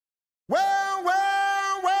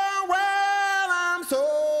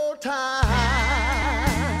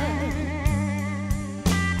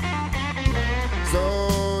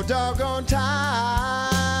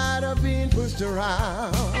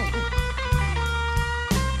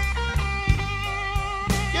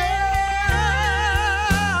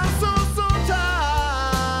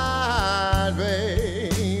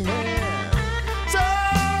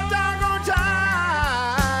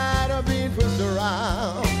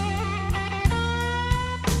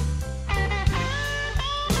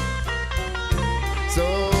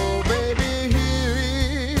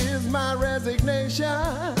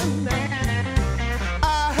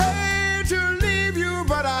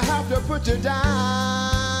put you down.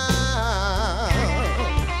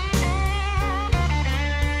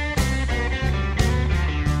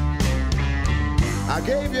 I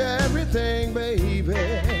gave you everything, baby,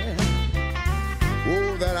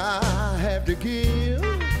 oh, that I have to give.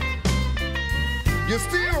 You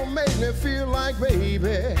still make me feel like,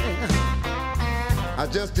 baby, I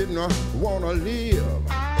just didn't want to live.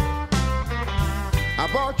 I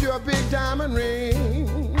bought you a big diamond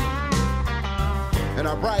ring and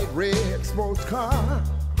a bright red sports car.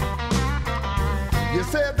 You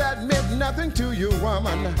said that meant nothing to you,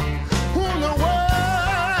 woman. Who in the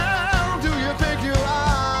world do you think you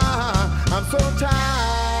are? I'm so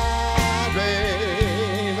tired,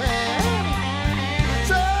 baby.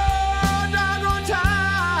 So doggone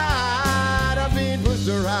tired of being pushed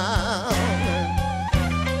around.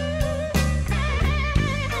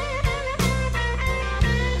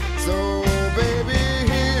 So, baby,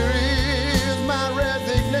 here is my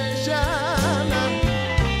resignation.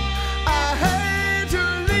 I hate to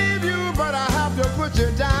leave you, but I have to put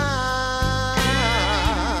you down.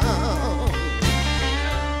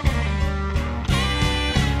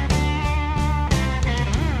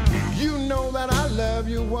 You know that I love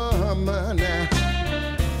you, woman,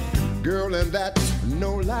 girl, and that's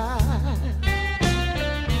no lie.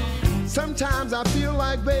 Sometimes I feel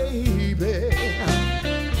like, baby,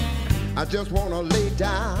 I just want to lay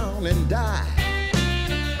down and die.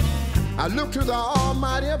 I look to the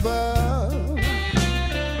Almighty above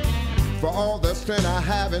for all the strength I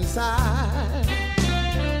have inside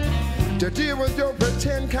to deal with your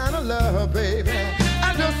pretend kind of love, baby,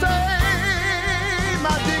 and to save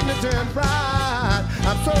my dignity and pride.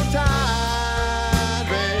 I'm so tired,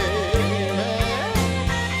 baby,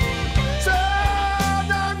 so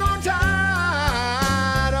doggone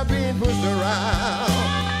tired of being pushed around.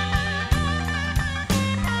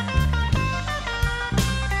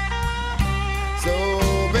 So,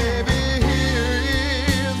 baby, here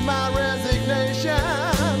is my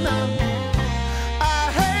resignation.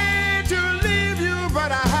 I hate to leave you,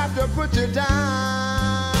 but I have to put you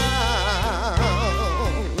down.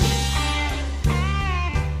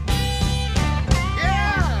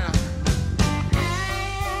 Yeah.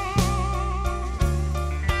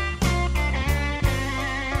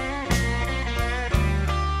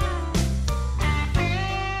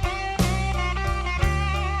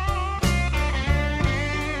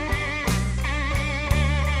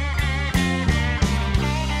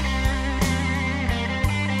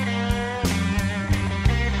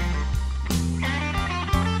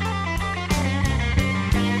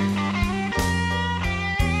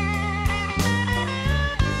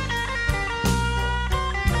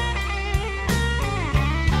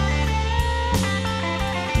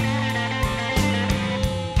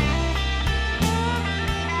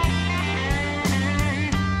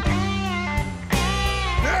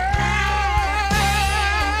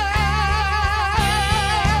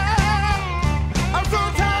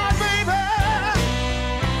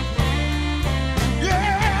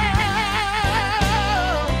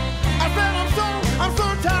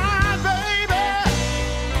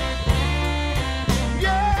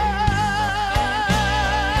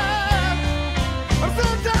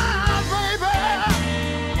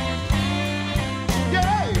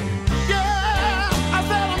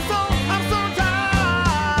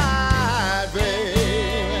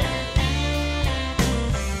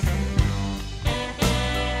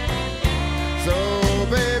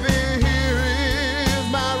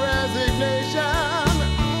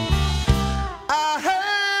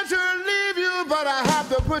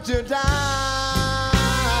 Put you down.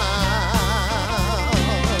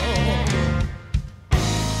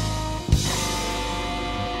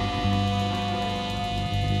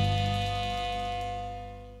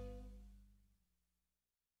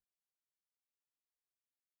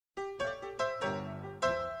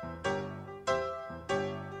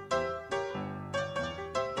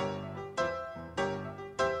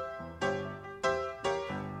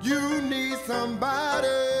 You need somebody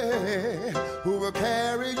who will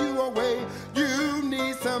carry you away. You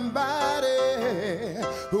need somebody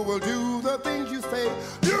who will do the things you say.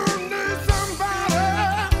 You need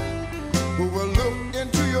somebody who will look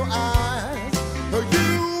into your eyes.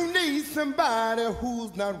 You need somebody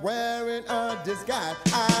who's not wearing a disguise.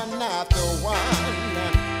 I'm not the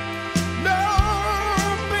one. No.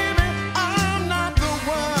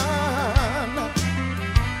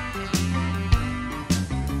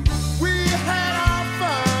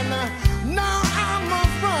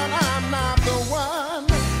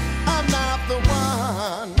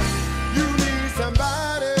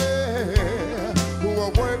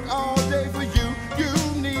 Work all day for you. You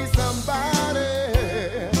need somebody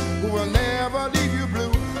who will never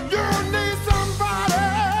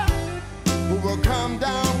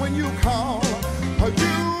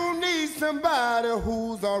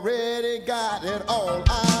already got it all.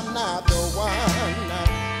 I'm not the one.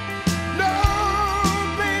 No,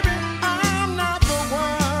 baby, I'm not the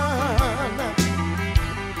one.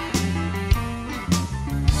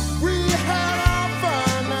 We had our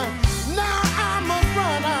fun. Now I must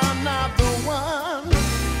run. I'm not the one.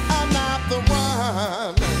 I'm not the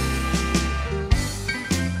one.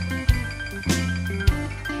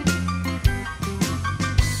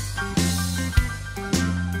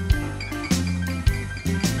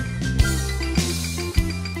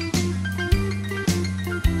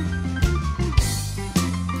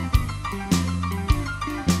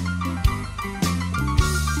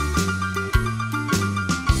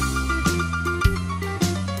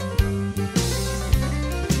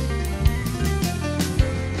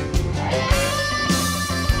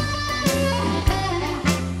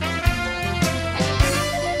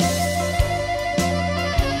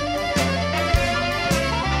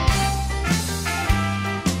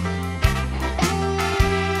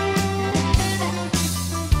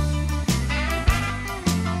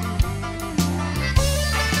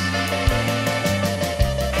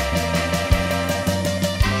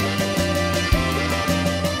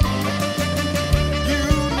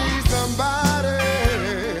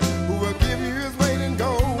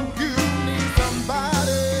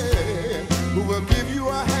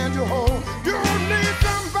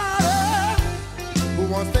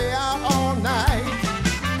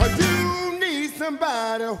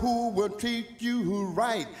 Somebody who will treat you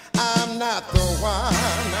right. I'm not the one.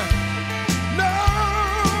 No,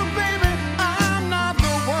 baby, I'm not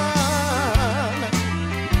the one.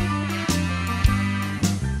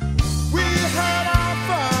 We had our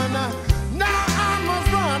fun. Now I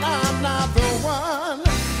must run. I'm not the one.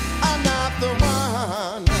 I'm not the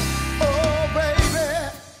one. Oh, baby,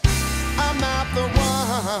 I'm not the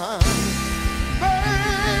one.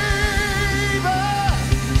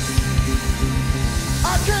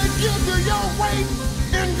 I can't give you your weight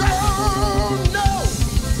in gold, no.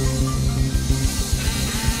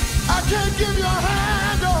 I can't give you a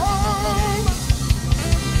hand to hold.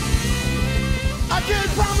 I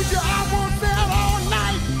can't promise you I won't stay out all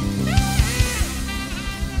night.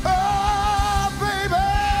 Oh, baby,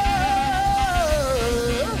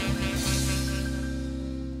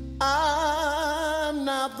 I'm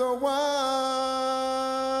not the one.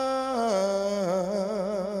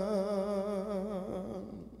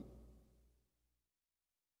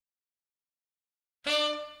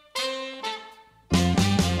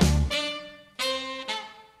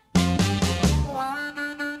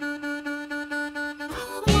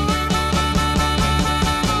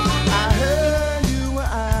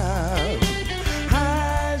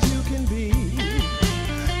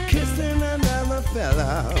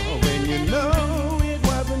 Fella, when you know it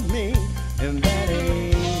wasn't me.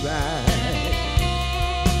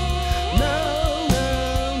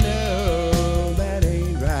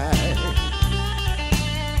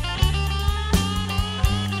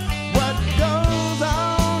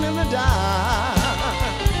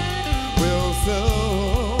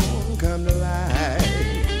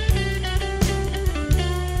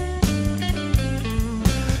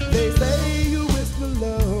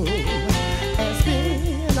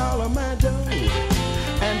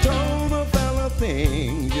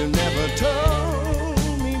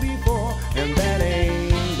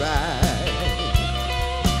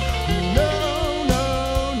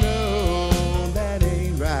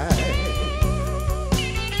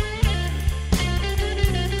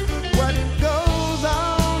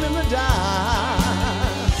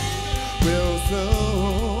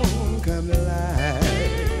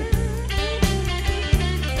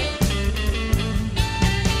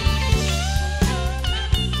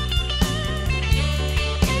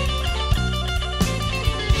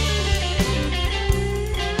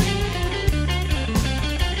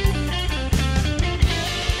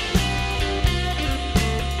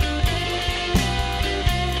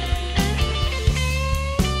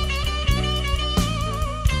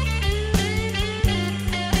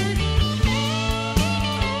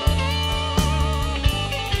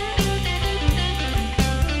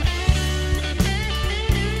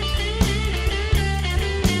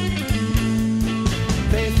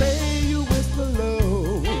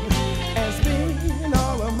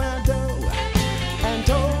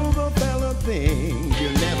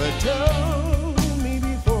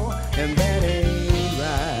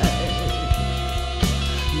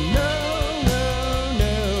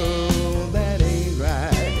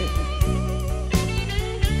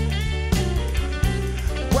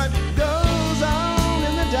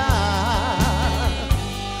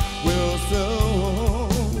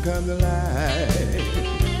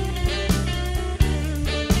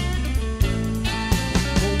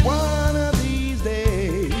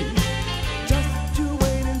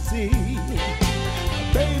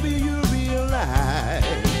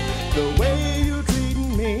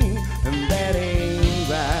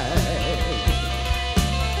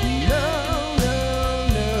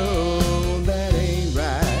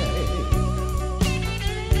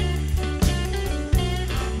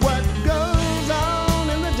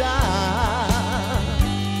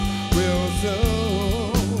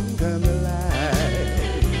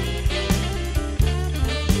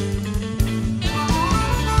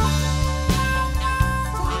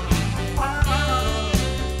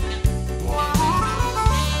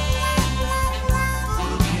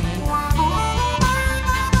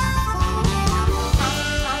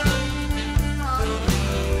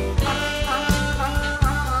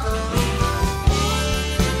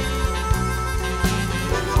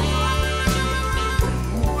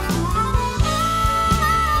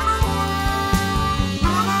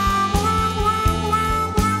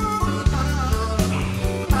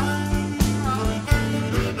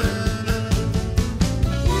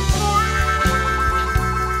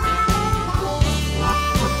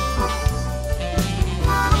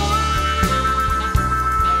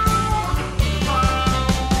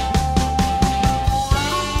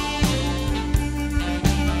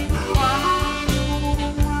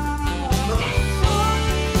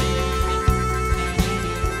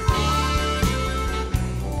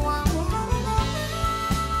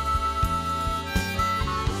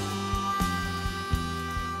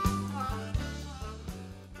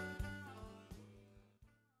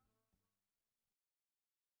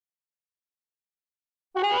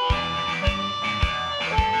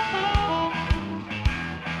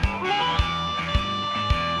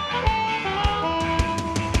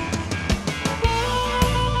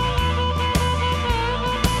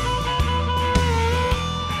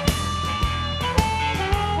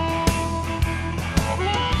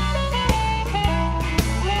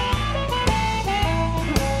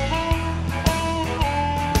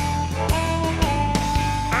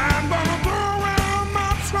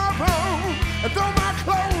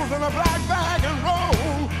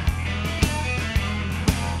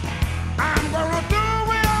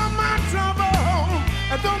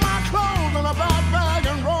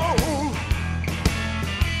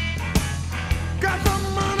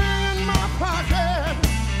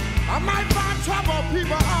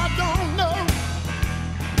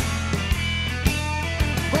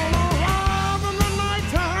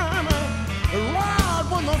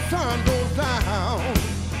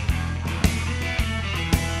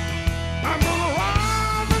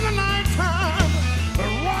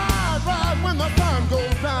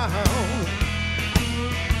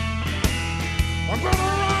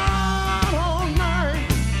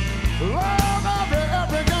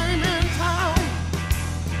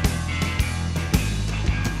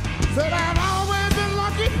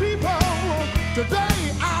 today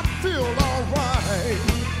I feel alright.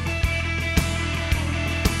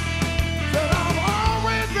 Said I've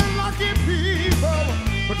always been lucky people,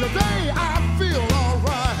 but today I feel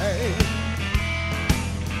alright.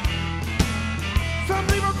 Some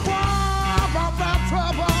people cry about their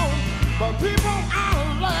trouble, but people I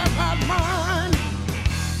laugh at mine.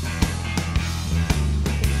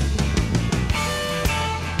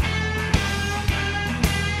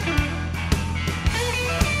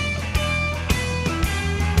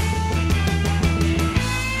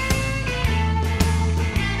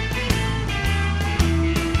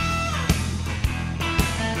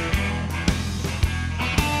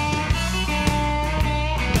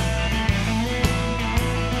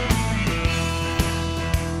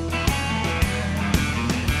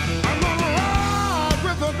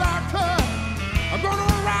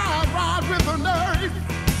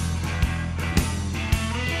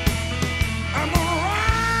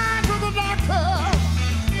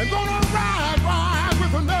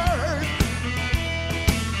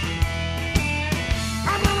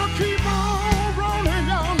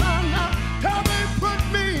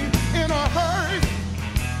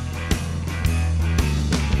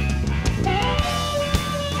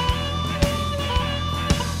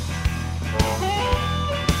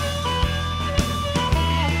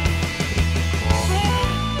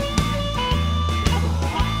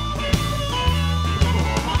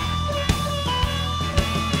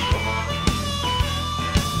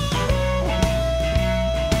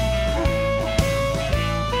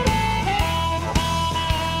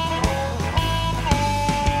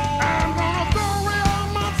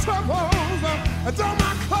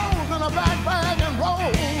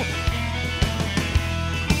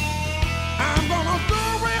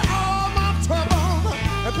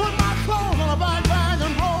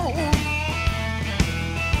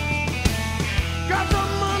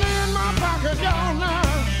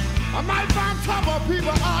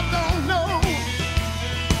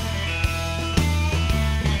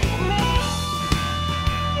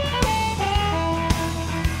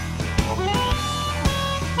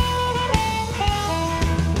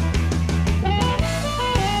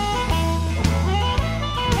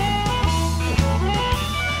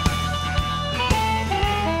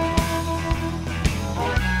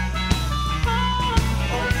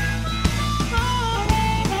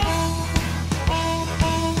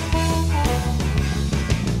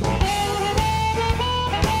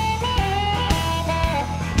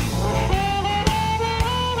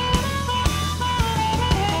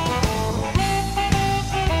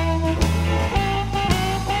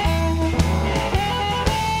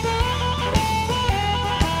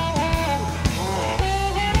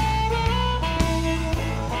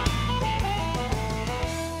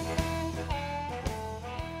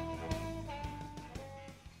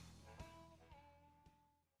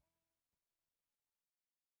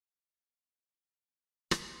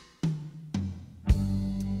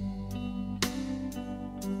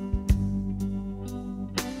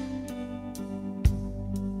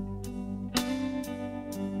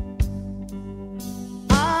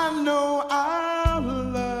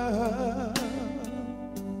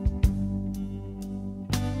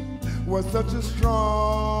 Was such a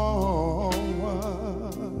strong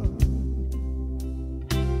one,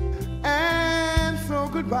 and so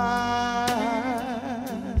goodbye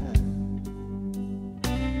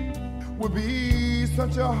would be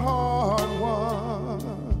such a hard one.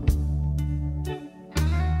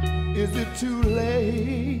 Is it too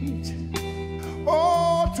late?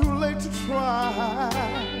 Oh, too late to try.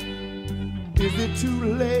 Is it too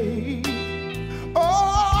late?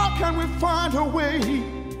 Oh, can we find a way?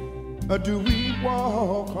 Or do we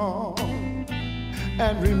walk on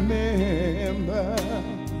and remember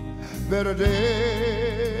better days?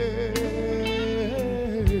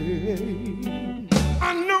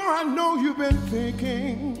 I know you've been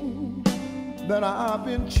thinking that I've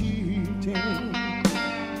been cheating.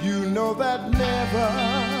 You know that never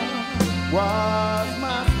was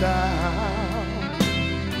my style.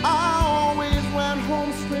 I always went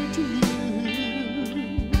home straight to you.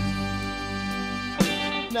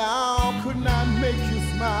 Now, couldn't I make you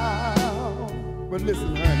smile? But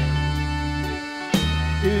listen, honey,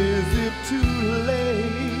 is it too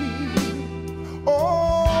late?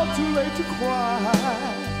 Oh, too late to cry.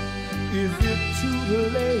 Is it too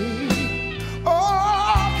late?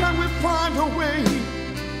 Oh, can we find a way?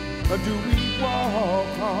 Or do we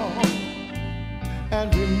walk on and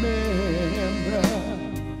remember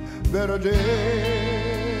better days?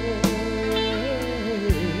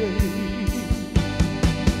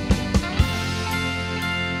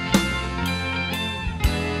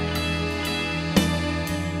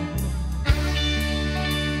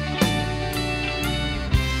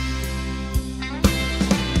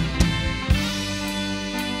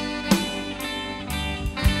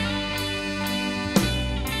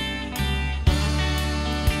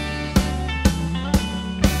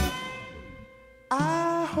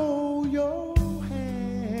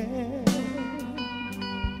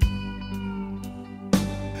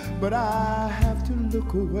 but I have to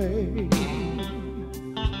look away.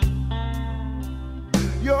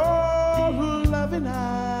 Your loving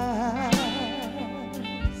eyes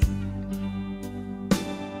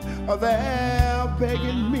are there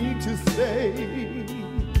begging me to stay.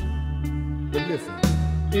 But listen,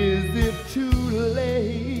 is it too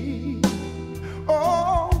late?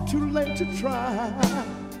 Oh, too late to try.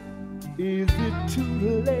 Is it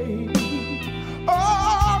too late?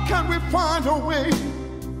 Oh, can we find a way?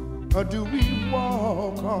 Or do we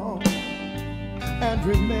walk on and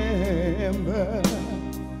remember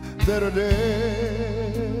better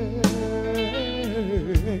days?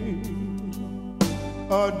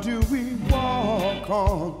 Or do we walk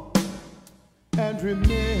on and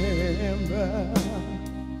remember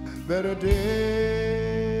better days?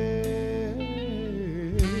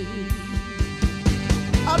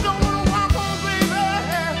 I don't want to walk on, baby.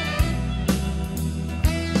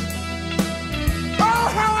 Oh,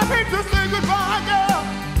 how I hate to say goodbye, girl.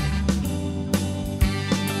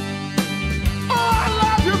 Oh, I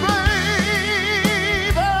love you, baby.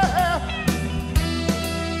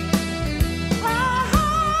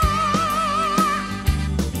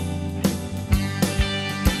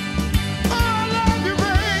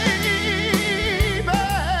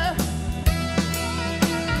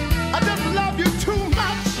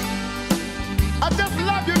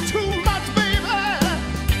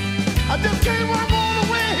 I just can't walk all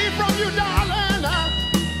the way from you, darling.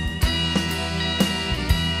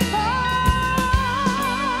 Oh,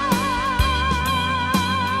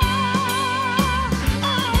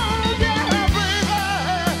 yeah, baby.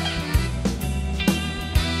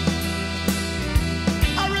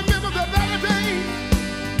 I remember the better days,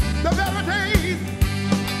 the better days.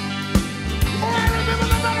 Oh, I remember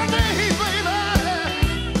the better days, baby.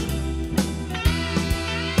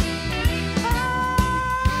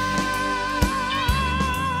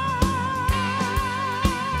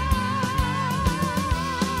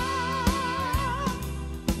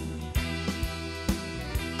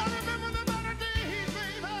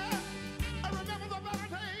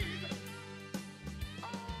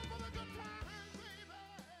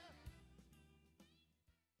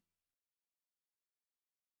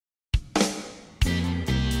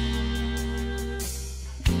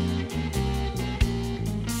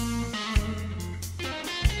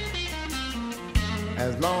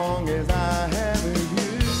 As long as I have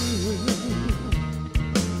you,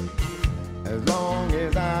 as long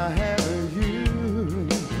as I have you,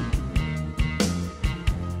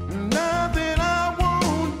 nothing I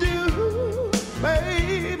won't do,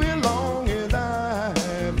 baby, long as I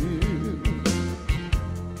have you.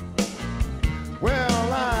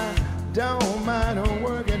 Well, I don't mind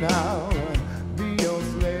working out, be your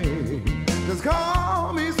slave. Just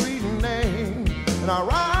call me sweet name, and I'll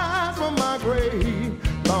rise from my grave.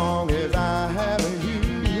 Long as I have you,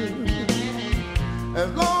 as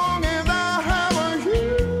long as I have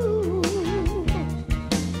you,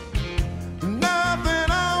 nothing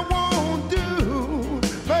I won't do,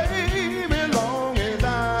 baby, long as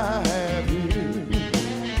I have you.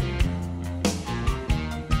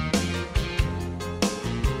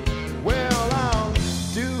 Well, I'll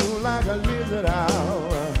do like a lizard,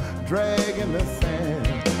 I'll drag in the sand.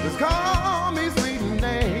 Just call me sweet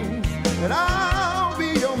names, and I'll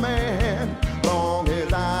be your man, long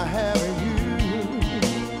as I have you,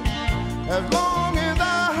 as long as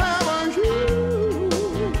I have you,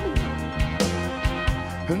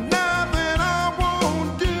 nothing I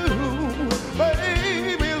won't do,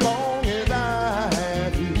 baby, long as I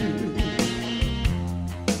have you.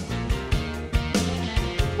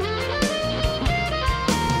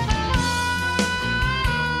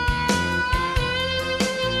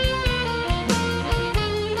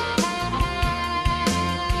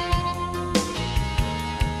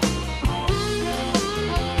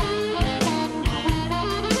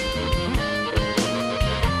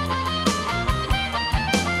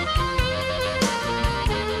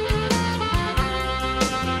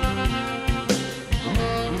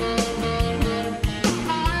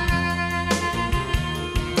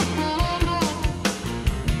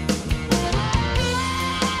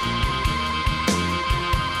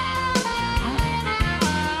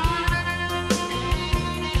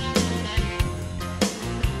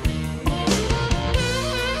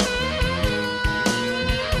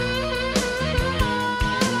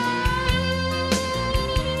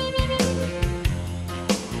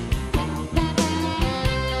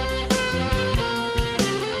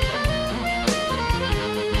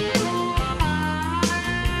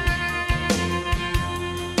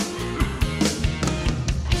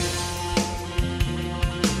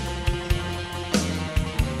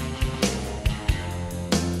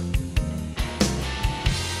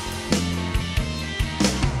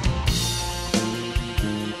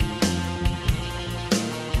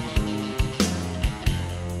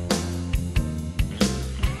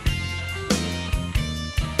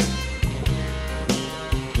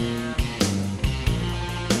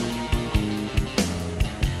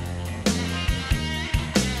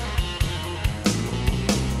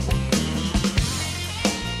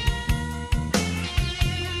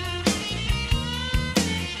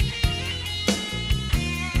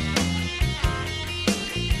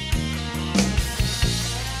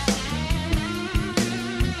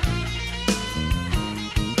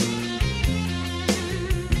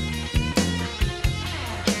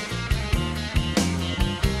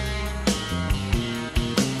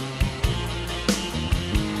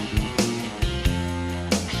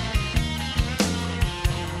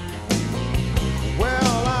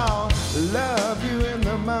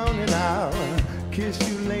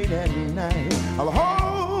 late at night. I'll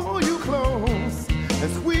hold you close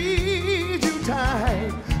and squeeze you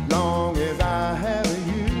tight, long as I have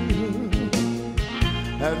you.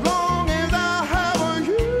 As long as I have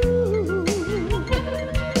you.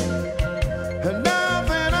 And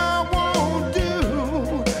nothing I won't do,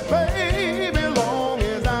 baby, long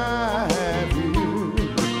as I have you.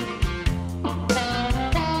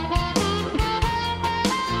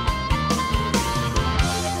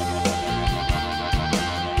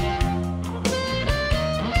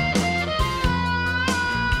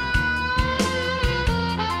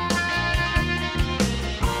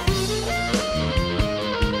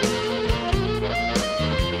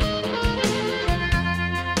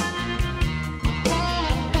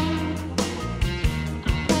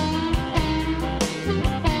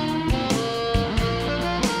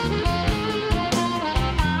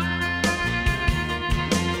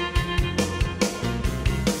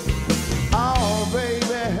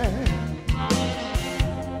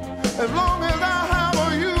 As long as I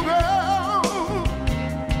have you, girl,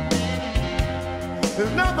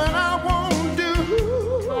 there's nothing I won't do.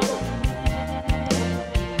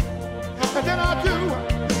 And then I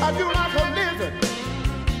do like a lizard.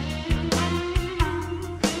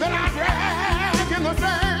 Then I drag in the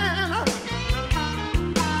sand.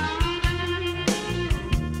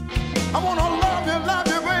 I wanna love you,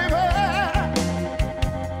 baby.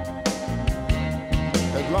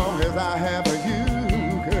 As long as I have you.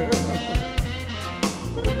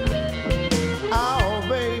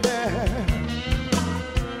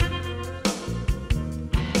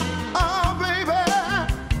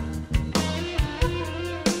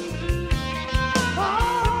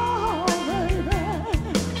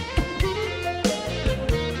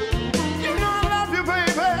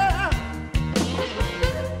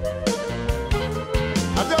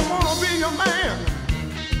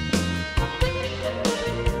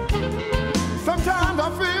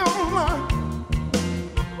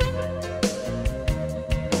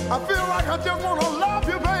 I feel like I just want to love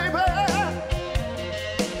you, baby.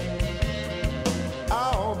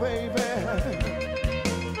 Oh, baby.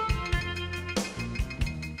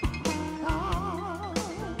 Oh.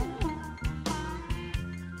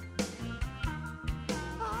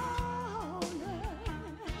 Oh, yeah.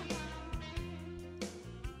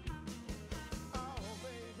 Oh,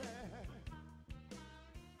 baby.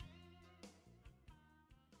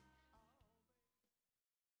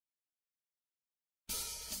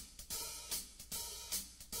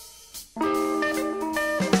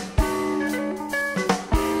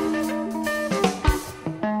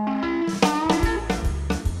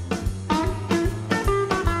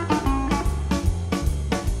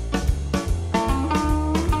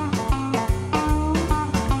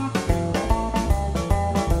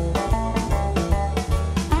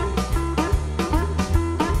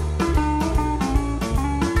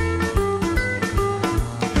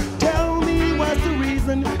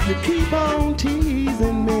 You keep on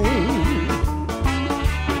teasing me.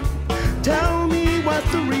 Tell me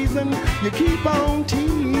what's the reason you keep on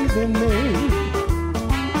teasing me.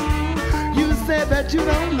 You said that you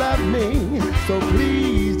don't love me, so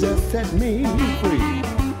please just set me free.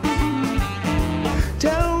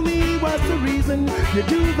 Tell me what's the reason you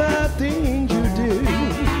do the things you do.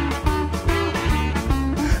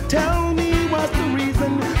 Tell me what's the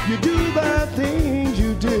reason you do the things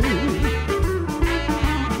you do.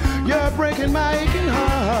 You're breaking my aching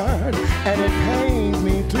heart, and it pains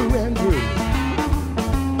me through and through.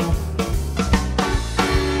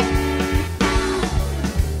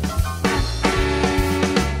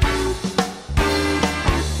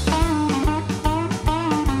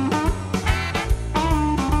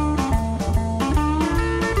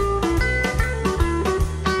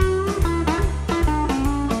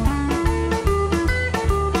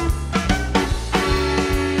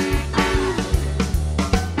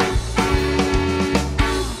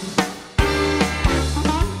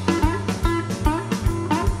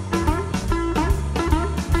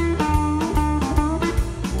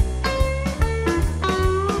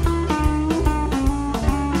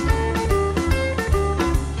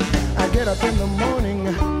 Up in the morning,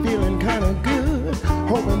 feeling kinda good,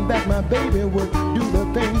 hoping that my baby would do the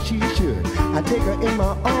thing she should. I take her in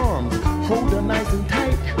my arms, hold her nice and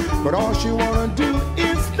tight, but all she wanna do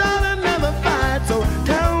is start another fight. So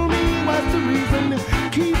tell me what's the reason,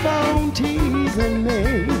 keep on teasing me.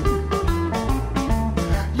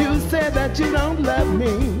 You said that you don't love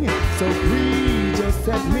me, so please just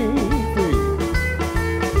set me free.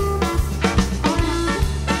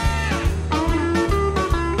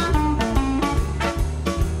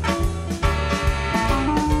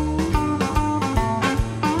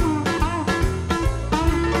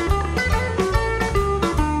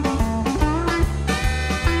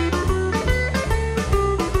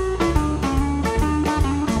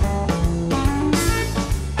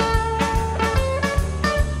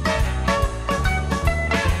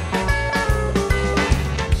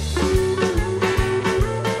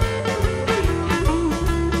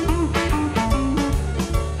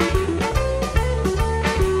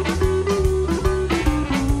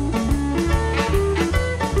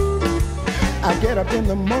 get up in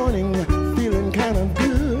the morning feeling kind of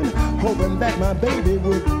good, hoping that my baby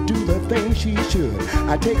would do the thing she should.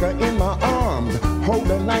 I take her in my arms, hold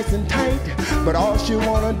her nice and tight, but all she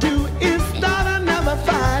wanna do is start another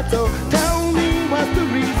fight. So tell me what's the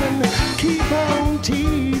reason, keep on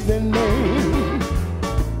teasing me.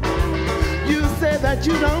 You say that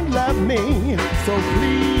you don't love me, so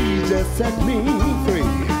please just set me free.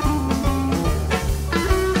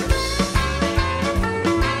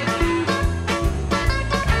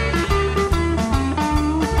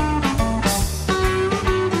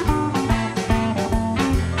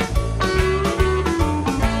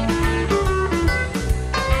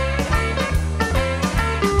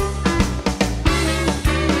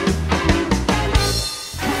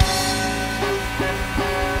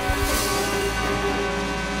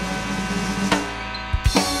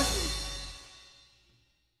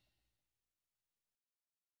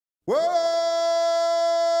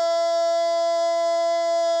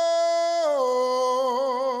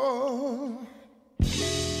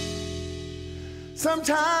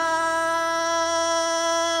 Sometimes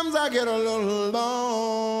I get a little lonely,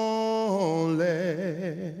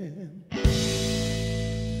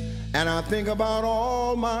 and I think about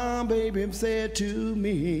all my baby said to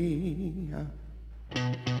me.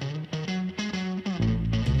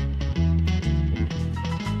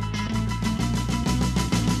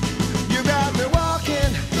 You got me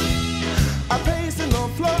walking, I'm pacing the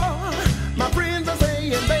floor. My friends are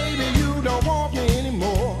saying, baby, you don't want me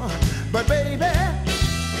anymore. But baby,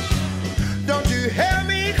 don't you hear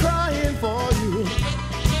me crying for you?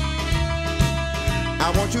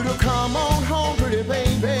 I want you to come on home, pretty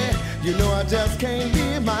baby. You know I just can't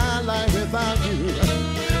live my life without you.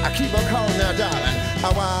 I keep on calling now, darling.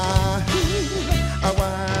 Why?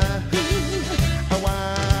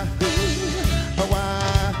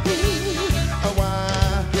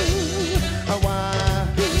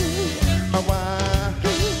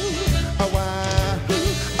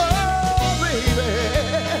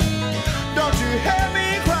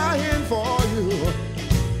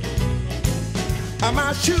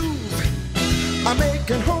 My shoes are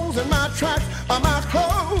making holes in my tracks. My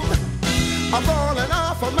clothes are falling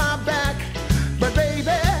off of my back. But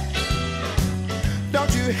baby,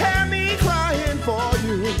 don't you hear me crying for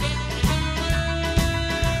you?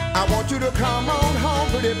 I want you to come on home,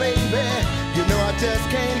 pretty baby. You know I just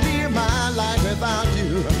can't live my life without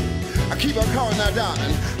you. I keep on calling now,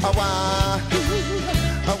 darling. Why?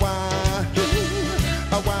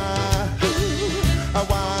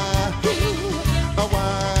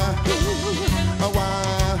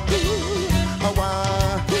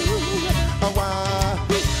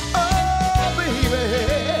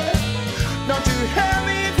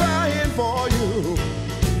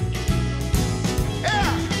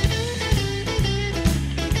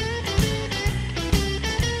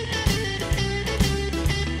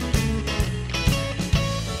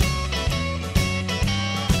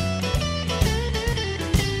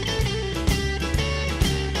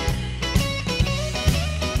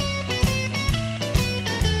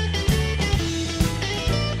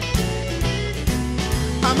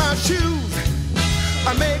 My shoes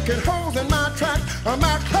are making holes in my tracks.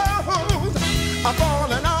 My clothes are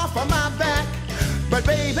falling off of my back. But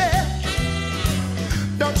baby,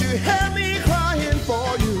 don't you hear me crying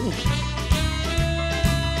for you?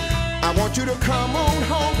 I want you to come on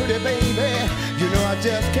home, pretty baby. You know I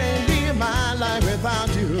just can't live my life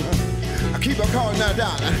without you. I keep on calling now,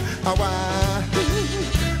 darling. Why?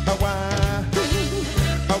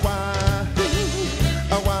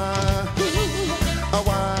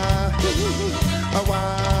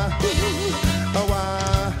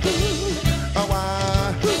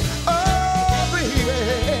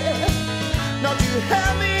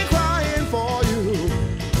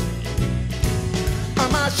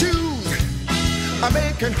 I'm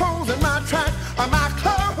making holes in my track. My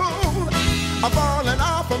clothes are falling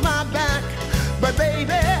off of my back. But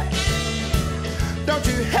baby, don't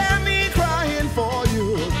you hear me crying for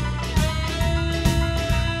you?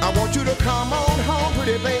 I want you to come on home,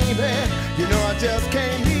 pretty baby. You know I just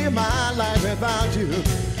can't live my life without you.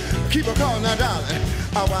 Keep on calling now, darling.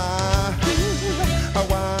 Why?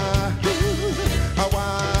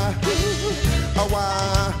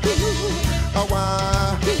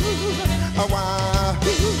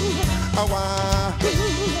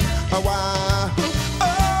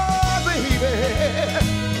 Oh, baby,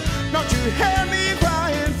 don't you hear me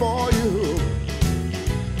crying for you?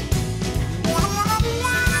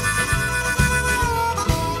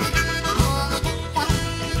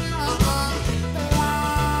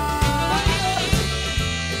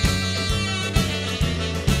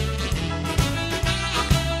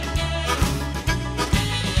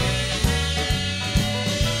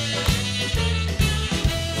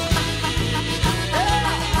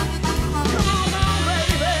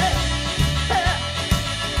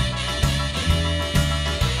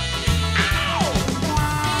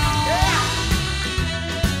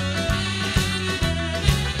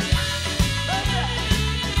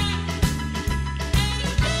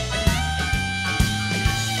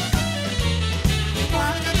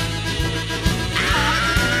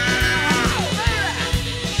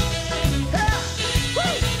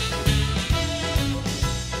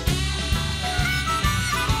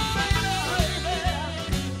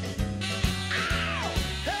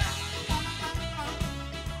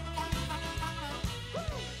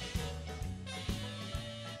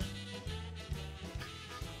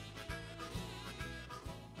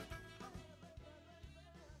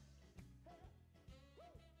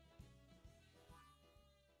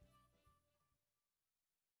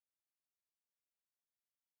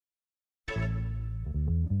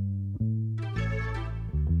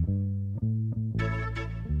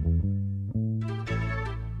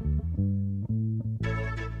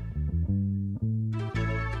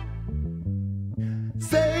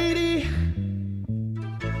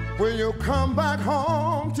 you come back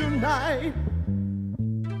home tonight?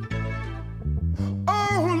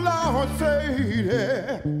 Oh, Lord,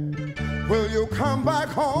 Sadie, will you come back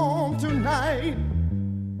home tonight?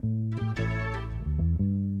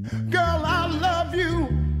 Girl, I love you.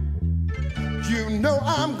 You know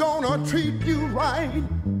I'm gonna treat you right.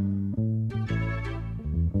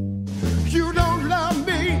 You don't love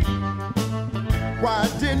me. Why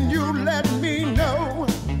didn't you let me know?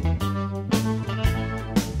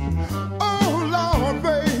 Oh, Lord,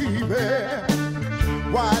 baby,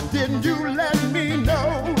 why didn't you let me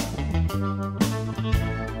know?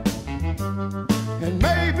 And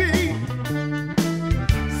maybe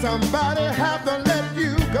somebody have to let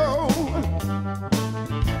you go.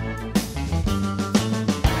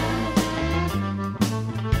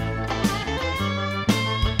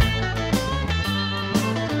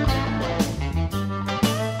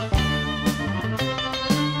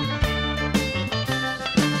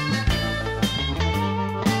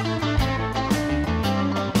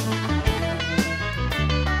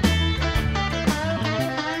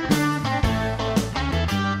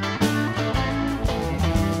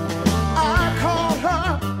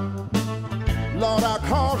 Lord, I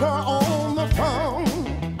called her on the phone.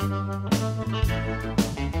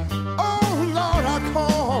 Oh, Lord, I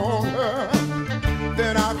called her.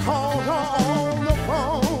 Then I called her on the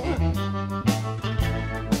phone.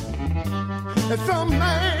 And some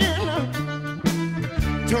man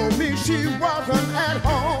told me she wasn't at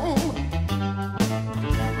home.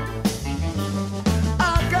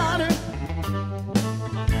 I got it.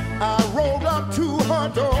 I rolled up to her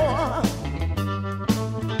door.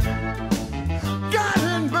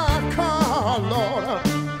 Lord,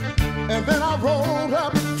 and then I rolled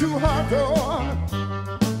up to her door.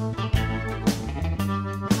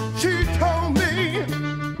 She told me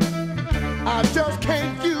I just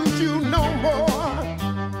can't use you no more.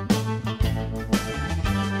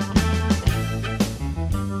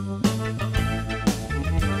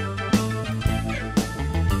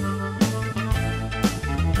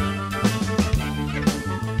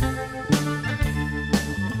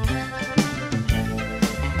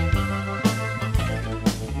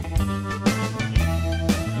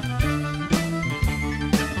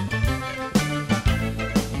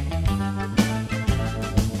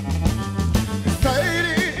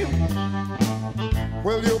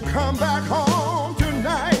 Will you come back home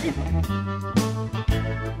tonight?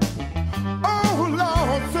 Oh,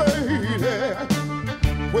 Lord, Sadie,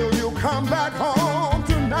 will you come back home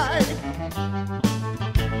tonight?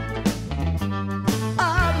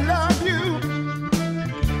 I love you.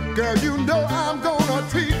 Girl, you know I'm gonna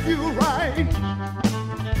treat you right.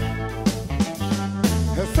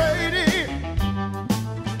 Sadie,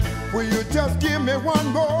 will you just give me one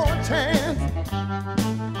more chance?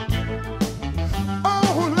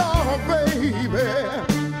 Baby,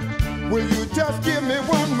 will you just give me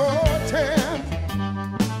one more chance?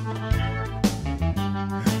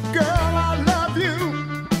 Girl, I love you.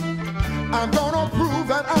 I'm gonna prove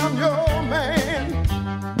that I'm your man.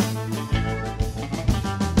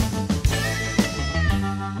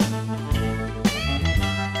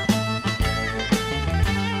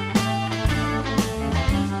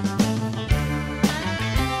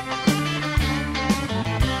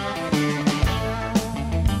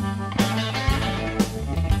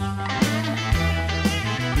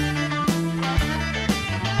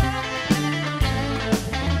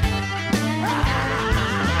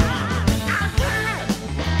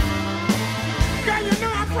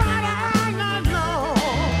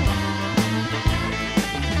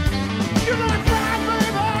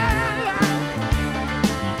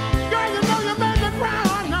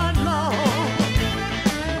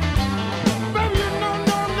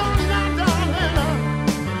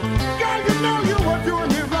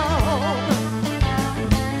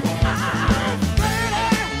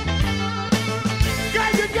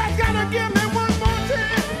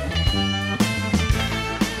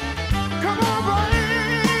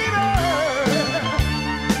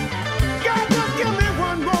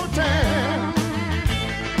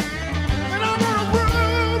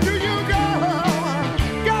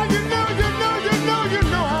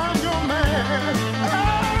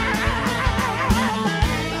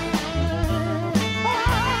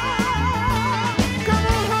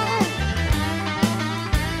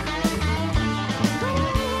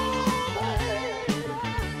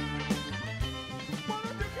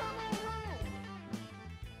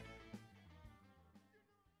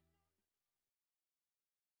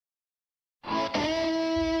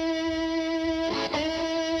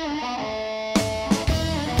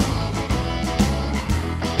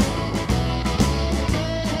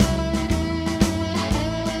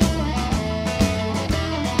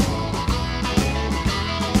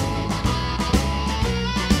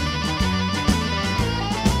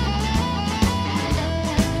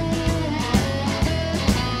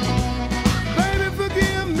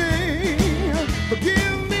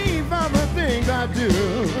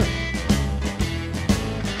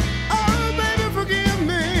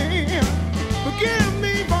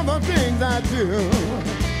 do.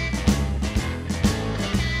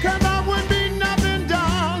 'Cause I wouldn't be nothing,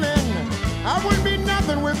 darling. I wouldn't be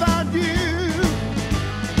nothing without you.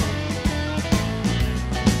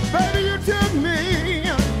 Baby, you took me,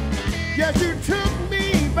 yes, you took me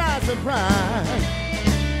by surprise.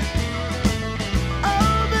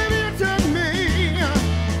 Oh, baby, you took me,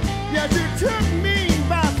 yes, you took me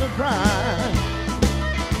by surprise.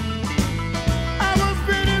 I was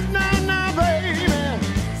finished now, baby.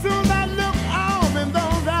 Soon as I looked off in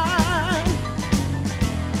those eyes,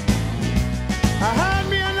 I had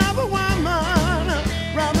me another woman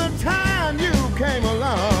around the time you came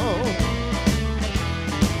along.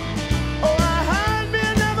 Oh, I had me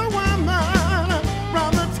another woman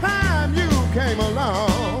around the time you came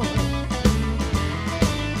along.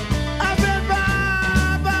 I said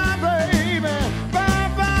bye, bye, baby, bye,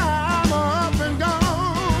 bye, I'm up and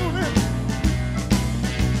gone.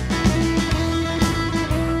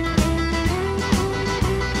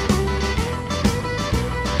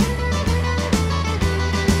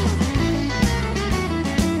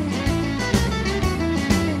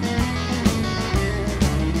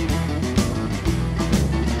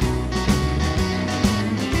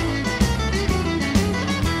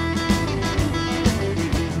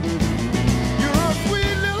 You're a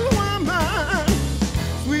sweet little woman,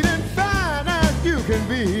 sweet and fine as you can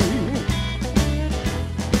be.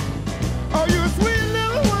 Oh, you're a sweet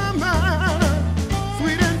little woman,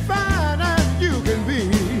 sweet and fine as you can be.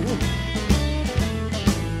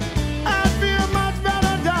 I feel much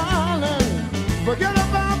better, darling. Forget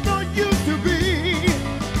about what used to be.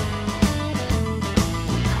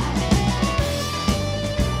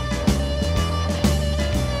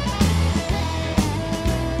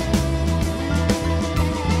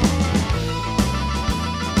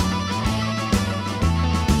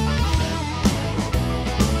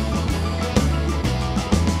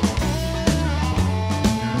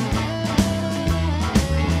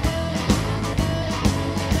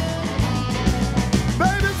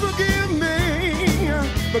 Baby,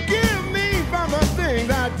 forgive me for the things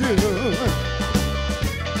I do.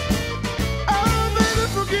 Oh, baby,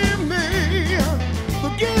 forgive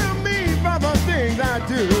me for the things I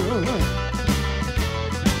do.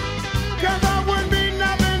 'Cause I wouldn't be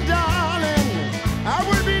nothing, darling, I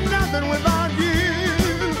wouldn't be nothing without